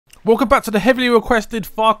Welcome back to the heavily requested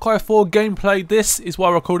Far Cry 4 gameplay. This is what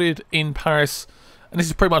I recorded in Paris, and this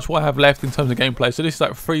is pretty much what I have left in terms of gameplay. So this is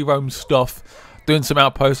like free roam stuff, doing some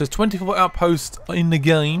outposts. There's 24 outposts in the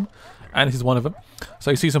game, and this is one of them.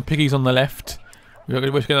 So you see some piggies on the left, which are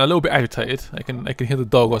getting a little bit agitated. They can hear the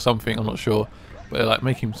dog or something, I'm not sure. But they're like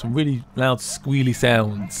making some really loud squealy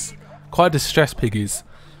sounds. Quite distressed piggies.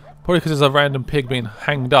 Probably because there's a random pig being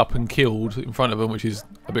hanged up and killed in front of them, which is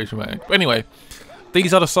a bit dramatic. But anyway,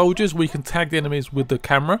 these are the soldiers. We can tag the enemies with the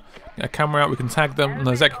camera. Get a camera out, we can tag them and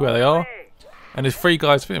know exactly where they are. And there's three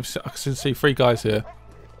guys. I can see three guys here.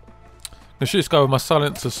 I'm going to shoot this guy with my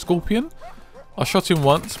silencer Scorpion. I shot him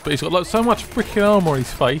once, but he's got like so much freaking armor on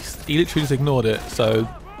his face, he literally just ignored it. So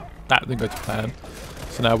that didn't go to plan.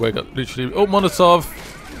 So now we've got literally... Oh, Molotov!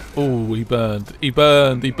 Oh, he burned. He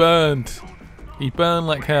burned. He burned. He burned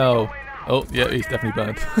like hell. Oh, yeah, he's definitely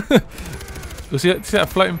burned. You see that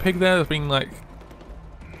floating pig there that's being like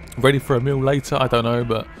ready for a meal later? I don't know,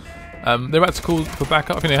 but they're about to call for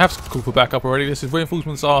backup. I think they have called for backup already. This is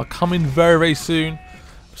reinforcements are coming very, very soon.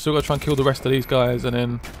 Still got to try and kill the rest of these guys and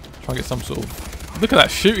then try and get some sort of... Look at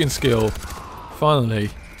that shooting skill. Finally.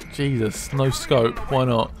 Jesus, no scope. Why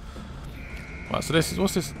not? Right, so this is...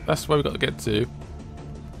 What's this? That's where we've got to get to.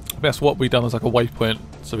 That's what we've done as like a waypoint,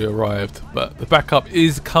 so we arrived. But the backup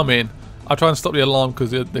is coming. I try and stop the alarm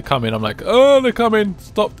because they're coming. I'm like, oh, they're coming.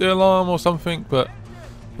 Stop the alarm or something. But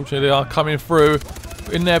fortunately, they are coming through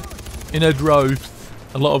in their droves.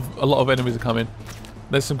 A lot of enemies are coming.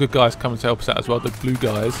 There's some good guys coming to help us out as well. The blue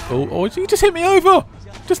guys. Oh, you just hit me over.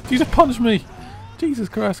 You just punched me. Jesus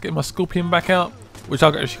Christ! Getting my Scorpion back out, which I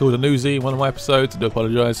actually called an Uzi in one of my episodes. I do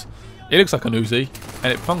apologise. It looks like an Uzi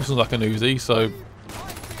and it functions like an Uzi, so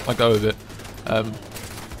I go with it.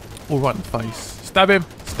 All right in the face. Stab him.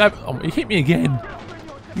 Stab. Oh, he hit me again.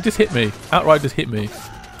 He just hit me. Outright just hit me.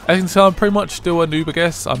 As you can tell, I'm pretty much still a noob, I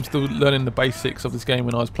guess. I'm still learning the basics of this game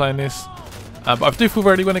when I was playing this. But I do feel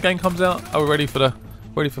ready when the game comes out. I'm ready for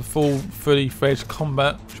full, fully fledged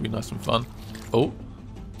combat, which will be nice and fun. Oh.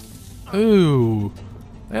 Ooh.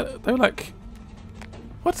 They were like...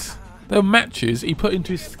 What? They were matches he put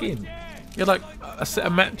into his skin. He had like a set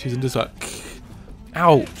of matches and just like...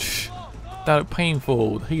 Ouch. That looked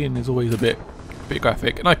painful. The healing is always a bit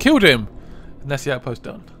graphic. And I killed him! And that's the outpost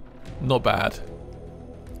done. Not bad.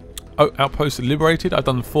 Oh, outpost liberated. I've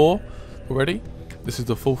done 4 already. This is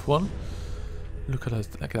the 4th one. Look at those.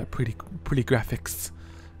 Look at that pretty graphics.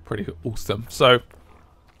 Pretty awesome. So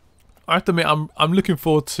I have to admit, I'm looking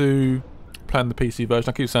forward to playing the PC version.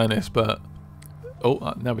 I keep saying this, but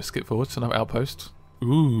now we skip forward to another outpost.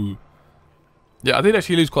 Ooh. Yeah, I did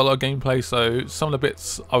actually lose quite a lot of gameplay, so some of the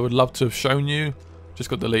bits I would love to have shown you just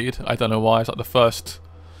got deleted. I don't know why. It's like the first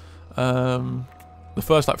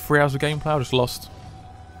like 3 hours of gameplay I just lost.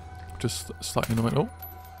 Just slightly annoying. Oh,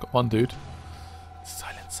 got one dude.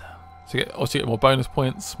 Silencer. So you get more bonus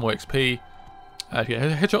points, more XP. You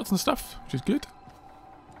get headshots and stuff, which is good.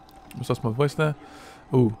 Almost lost my voice there.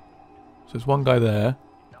 Ooh. So there's one guy there.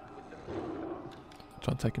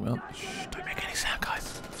 Try and take him out. Shh, don't make any sound,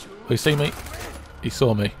 guys. Oh, you see me? He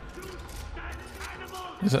saw me.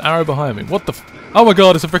 There's an arrow behind me. What the oh my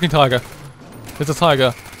god, it's a freaking tiger. There's a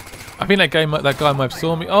tiger. I think that guy might have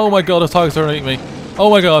saw me. Oh my god, the tiger's trying to eat me. Oh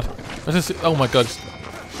my god. Oh my god.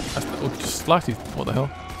 Just slightly. What the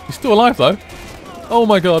hell? He's still alive though. Oh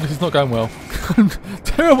my god, this is not going well.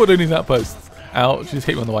 Terrible doing these outposts. Ouch, just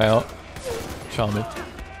hit me on the way out. Charming.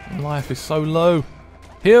 Life is so low.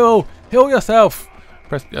 Heal! Heal yourself!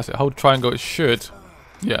 Press, that's it, hold triangle, it should.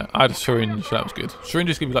 Yeah, I had a syringe, so that was good.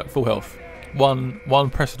 Syringes give you like full health. One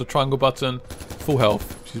press of the triangle button, full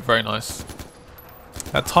health, which is very nice.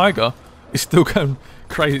 That tiger is still going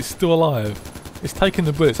crazy, it's still alive. It's taking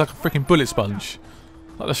the bullets like a freaking bullet sponge.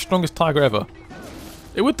 Like the strongest tiger ever.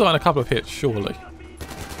 It would die in a couple of hits, surely.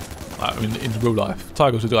 I mean, in real life.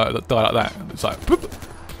 Tigers would die like that. It's like, boop,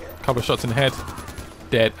 a couple of shots in the head,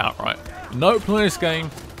 dead outright. Nope, not in this game.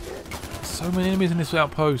 So many enemies in this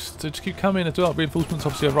outpost. So just keep coming as well. Reinforcements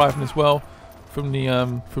obviously arriving as well from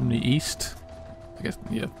the east. I guess,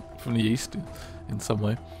 yeah, from the east in some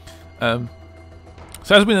way. So as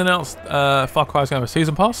has been announced, Far Cry is going to have a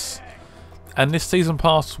season pass, and this season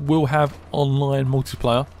pass will have online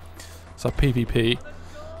multiplayer, so PvP,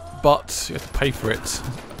 but you have to pay for it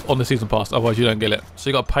on the season pass, otherwise you don't get it. So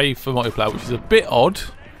you got to pay for multiplayer, which is a bit odd,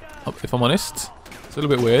 if I'm honest. It's a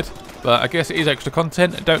little bit weird, but I guess it is extra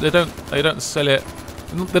content. They don't sell it.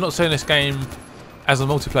 They're not selling this game as a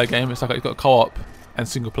multiplayer game. It's like you've got co-op and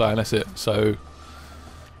single player, and that's it. So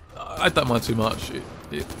I don't mind too much.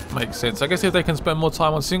 It makes sense. I guess if they can spend more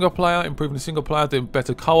time on single player, improving the single player, doing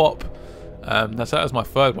better co-op. That was my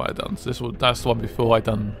third one I done. So that's the one before I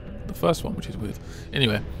done the first one, which is weird.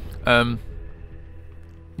 Anyway, yeah,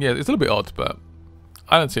 it's a little bit odd, but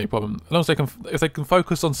I don't see any problem. As long as they can, if they can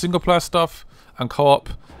focus on single player stuff and co-op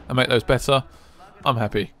and make those better, I'm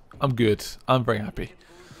happy. I'm good. I'm very happy.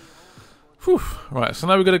 Whew. Right, so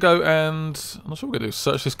now we're going to go and... I'm not sure what we're going to do.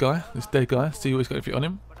 Search this guy, this dead guy, see what he's got if on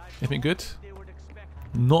him. Anything good?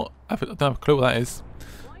 Not... I don't have a clue what that is.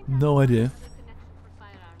 No idea.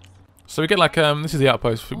 So we get like... this is the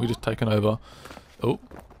outpost I think we've just taken over. Oh.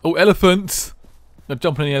 Oh, elephant! I'm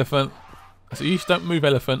jumping on the elephant. So you don't move,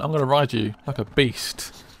 elephant. I'm going to ride you like a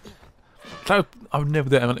beast. I would never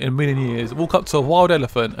do it in a million years. Walk up to a wild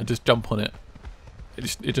elephant and just jump on it.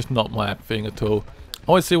 It's just not my thing at all.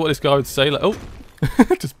 I want to see what this guy would say. Like, oh,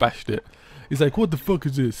 just bashed it. He's like, what the fuck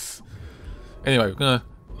is this? Anyway, we're gonna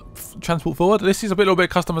transport forward. This is a little bit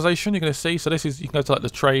of customization. You're gonna see. So this is, you can go to like the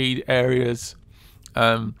trade areas,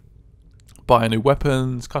 buy new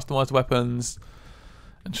weapons, customized weapons,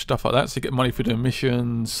 and stuff like that. So you get money for doing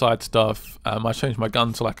missions, side stuff. I changed my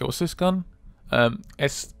gun to like, what's this gun?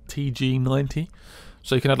 STG-90.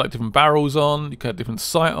 So you can add like different barrels on. You can add different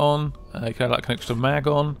sight on. You can add like an extra mag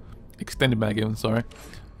on. Extended mag even, sorry.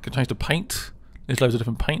 You can change the paint. There's loads of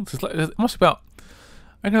different paints. There's must be about,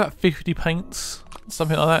 I think about 50 paints,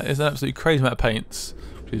 something like that. It's an absolutely crazy amount of paints,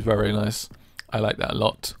 which is very, very nice. I like that a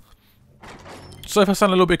lot. So if I sound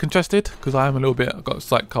a little bit congested, because I am a little bit, I've got a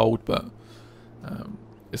slight cold, but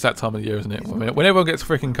it's that time of the year, isn't it? When everyone gets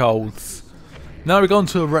freaking colds. Now we're going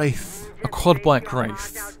to a race, a quad bike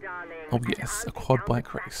race. Oh yes, a quad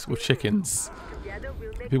bike race with chickens.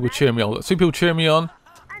 People cheer me on. 2 people cheer me on.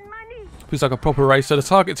 Feels like a proper race. So the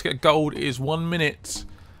target to get gold is 1 minute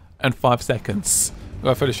and 5 seconds.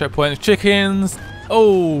 Go for the checkpoint. Chickens.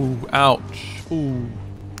 Oh, ouch. Ooh,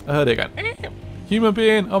 I heard it again. Human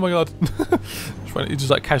being. Oh my god. He's just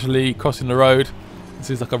like casually crossing the road. This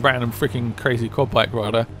is like a random freaking crazy quad bike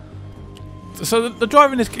rider. So the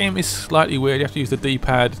driving in this game is slightly weird. You have to use the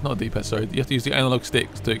D-pad. Not D-pad, sorry. You have to use the analog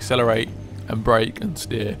sticks to accelerate and brake and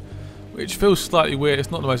steer, which feels slightly weird.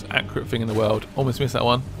 It's not the most accurate thing in the world. Almost missed that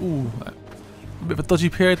one. Ooh, a bit of a dodgy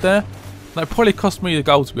period there. That probably cost me the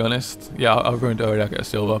gold, to be honest. Yeah, I ruined it already. I get a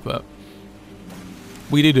silver, but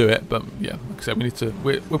we do it. But yeah, like I said, we need to.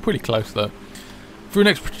 We're pretty close though. Through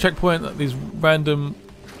next checkpoint, these random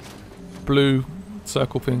blue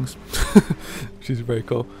circle things, which is very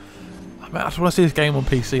cool. Man, I just want to see this game on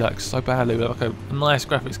PC like so badly, with like a nice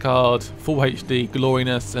graphics card, full HD,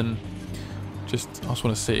 gloriness, and I just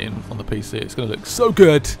want to see it on the PC. It's going to look so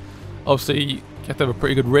good. Obviously, you have to have a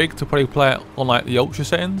pretty good rig to probably play it on like the ultra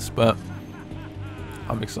settings, but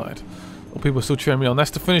I'm excited. Well, people are still cheering me on.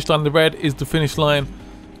 That's the finish line. The red is the finish line.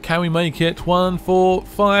 Can we make it? 1, 4,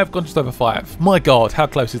 5. Gone just over 5. My God, how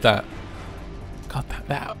close is that? God,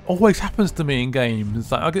 that always happens to me in games.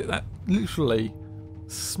 It's like I get that literally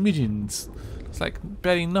smidgens. It's like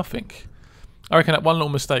barely nothing. I reckon that one little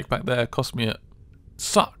mistake back there cost me it.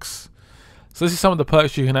 Sucks. So this is some of the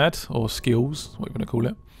perks you can add, or skills, what you want to call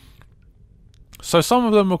it. So some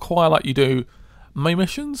of them require like you do main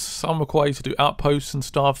missions. Some require you to do outposts and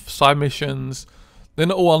stuff, side missions. They're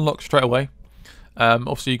not all unlocked straight away.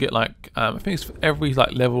 Obviously you get like I think it's for every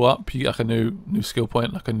like level up you get like a new skill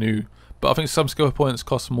point, like a new. But I think some skill points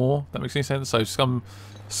cost more. That makes any sense. So some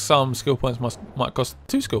skill points might cost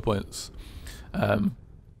 2 skill points.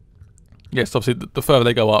 Yes, obviously the further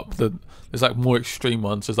they go up, there's like more extreme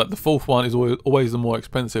ones. So it's like the 4th one is always the more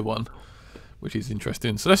expensive one, which is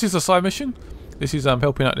interesting. So this is a side mission. This is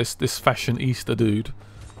helping out this fashionista dude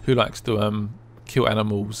who likes to kill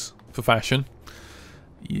animals for fashion.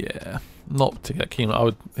 Yeah, not particularly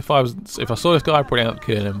keen. If I saw this guy, I'd probably end up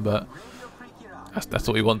killing him, but that's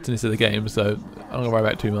what he wants in this of the game. So I'm not gonna worry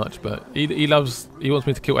about it too much. But he wants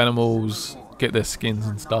me to kill animals, get their skins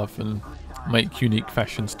and stuff, and make unique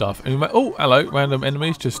fashion stuff. And oh, hello, random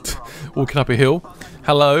enemies just walking up a hill.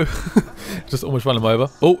 Hello, just almost run them over.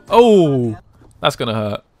 Oh, that's gonna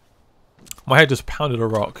hurt. My head just pounded a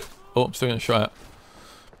rock. Oh, I'm still gonna try it.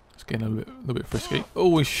 It's getting a little bit frisky.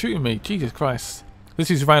 Oh, he's shooting me. Jesus Christ. This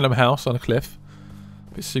is a random house on a cliff.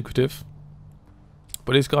 A bit secretive.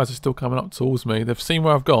 But these guys are still coming up towards me. They've seen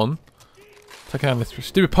where I've gone. Take out this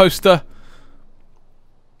stupid poster.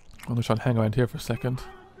 I'm gonna try and hang around here for a second.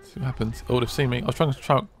 See what happens. Oh, they've seen me. I was gonna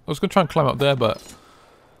try and climb up there, but it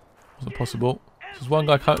wasn't possible. There's one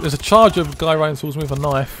guy. There's a charge of a guy running towards me with a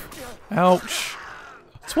knife. Ouch!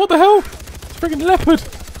 So what the hell? It's a freaking leopard.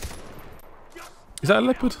 Is that a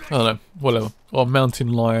leopard? I don't know. Whatever. Or a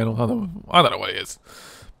mountain lion. Or I don't know what it is.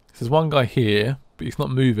 There's one guy here, but he's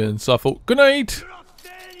not moving. So I thought, grenade!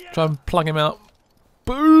 Try and plug him out.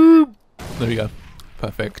 Boom! There we go.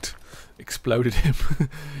 Perfect. Exploded him.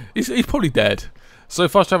 He's probably dead. So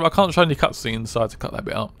fast travel, I can't show any cutscenes, so I had to cut that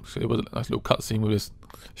bit out. So it was a nice little cutscene with this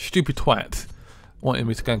stupid twat wanting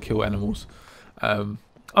me to go and kill animals. I'm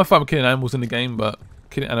fine with killing animals in the game, but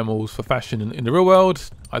killing animals for fashion in the real world,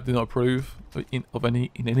 I do not approve in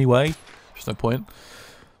any way. There's no point.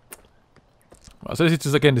 Right, so this is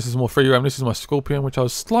just, again, this is more free roam. This is my scorpion, which I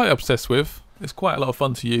was slightly obsessed with. It's quite a lot of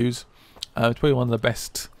fun to use. It's probably one of the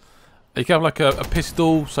best. You can have like a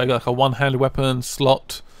pistol, so you got like a one-handed weapon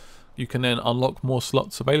slot. You can then unlock more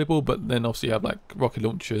slots available, but then obviously you have like rocket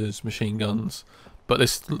launchers, machine guns. But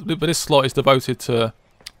this slot is devoted to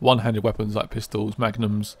one-handed weapons like pistols,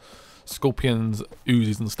 magnums, scorpions,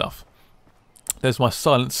 Uzis and stuff. There's my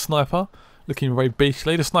silent sniper, looking very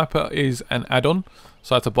beastly. The sniper is an add-on,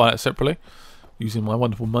 so I had to buy it separately using my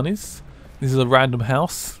wonderful monies. This is a random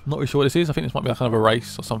house. Not really sure what this is. I think this might be like kind of a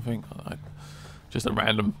race or something. Just a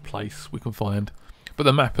random place we can find. But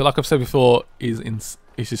the map, like I've said before, is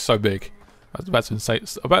just so big. I was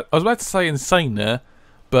about to say insane there,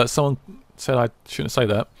 but someone said I shouldn't say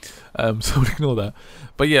that, so we'll ignore that.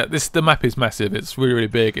 But yeah, the map is massive. It's really, really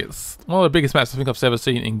big. It's one of the biggest maps I think I've ever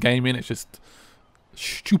seen in gaming. It's just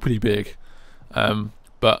stupidly big.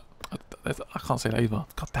 But I can't say that either.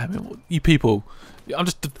 God damn it, you people! I'm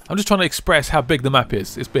just trying to express how big the map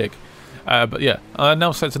is. It's big. But yeah, I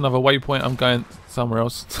now set another waypoint. I'm going somewhere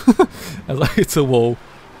else. As I hit a wall.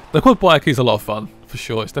 The quad bike is a lot of fun for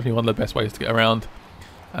sure. It's definitely one of the best ways to get around.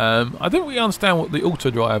 I didn't really understand what the auto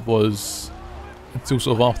drive was until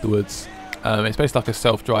sort of afterwards. It's basically like a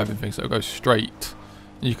self-driving thing, so it goes straight.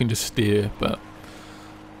 You can just steer, but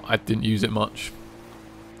I didn't use it much,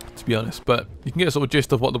 to be honest. But you can get a sort of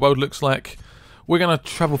gist of what the world looks like. We're gonna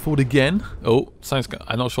travel forward again. Oh,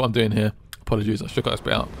 I'm not sure what I'm doing here. Apologies, I should have got this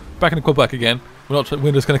bit out. Back in the quad bike again. We're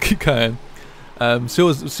just gonna keep going. See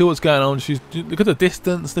what's going on. Look at the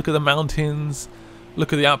distance. Look at the mountains.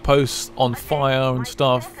 Look at the outposts on fire and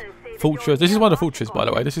stuff. Fortress. This is one of the fortresses, by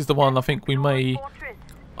the way. This is the one I think I may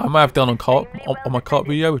have done on my cart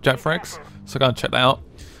video with Jack Frags. So go and check that out.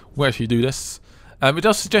 We'll actually do this. It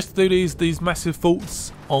does suggest to do these massive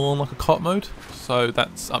forts on like a cart mode. So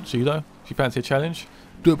that's up to you though. If you fancy a challenge,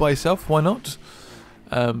 do it by yourself. Why not?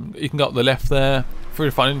 You can go up the left there, through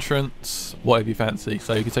the front entrance, whatever you fancy.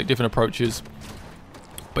 So you can take different approaches.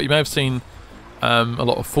 But you may have seen a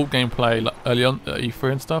lot of fort gameplay like early on at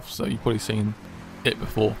E3 and stuff, so you've probably seen it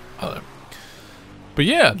before. I don't know. But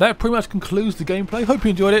yeah, that pretty much concludes the gameplay. Hope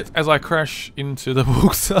you enjoyed it as I crash into the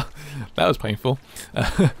water. That was painful.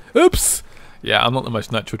 Oops! Yeah, I'm not the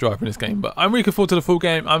most natural driver in this game, but I'm really looking forward to the full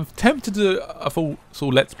game. I'm tempted to do a full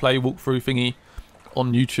sort of let's play walkthrough thingy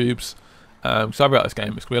on YouTube's. So I'll be out this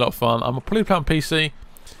game. It's gonna be a lot of fun. I'm probably play on PC.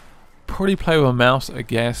 Probably play with a mouse, I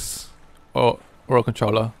guess, or a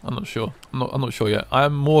controller. I'm not sure. I'm not sure yet. I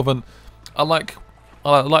am more of an. I like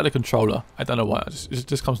the controller. I don't know why. It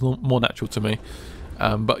just comes more natural to me.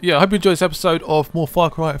 But yeah, I hope you enjoyed this episode of more Far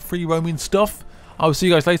Cry free roaming stuff. I will see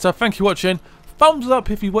you guys later. Thank you for watching. Thumbs up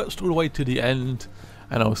if you watched all the way to the end,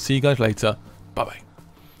 and I will see you guys later. Bye bye.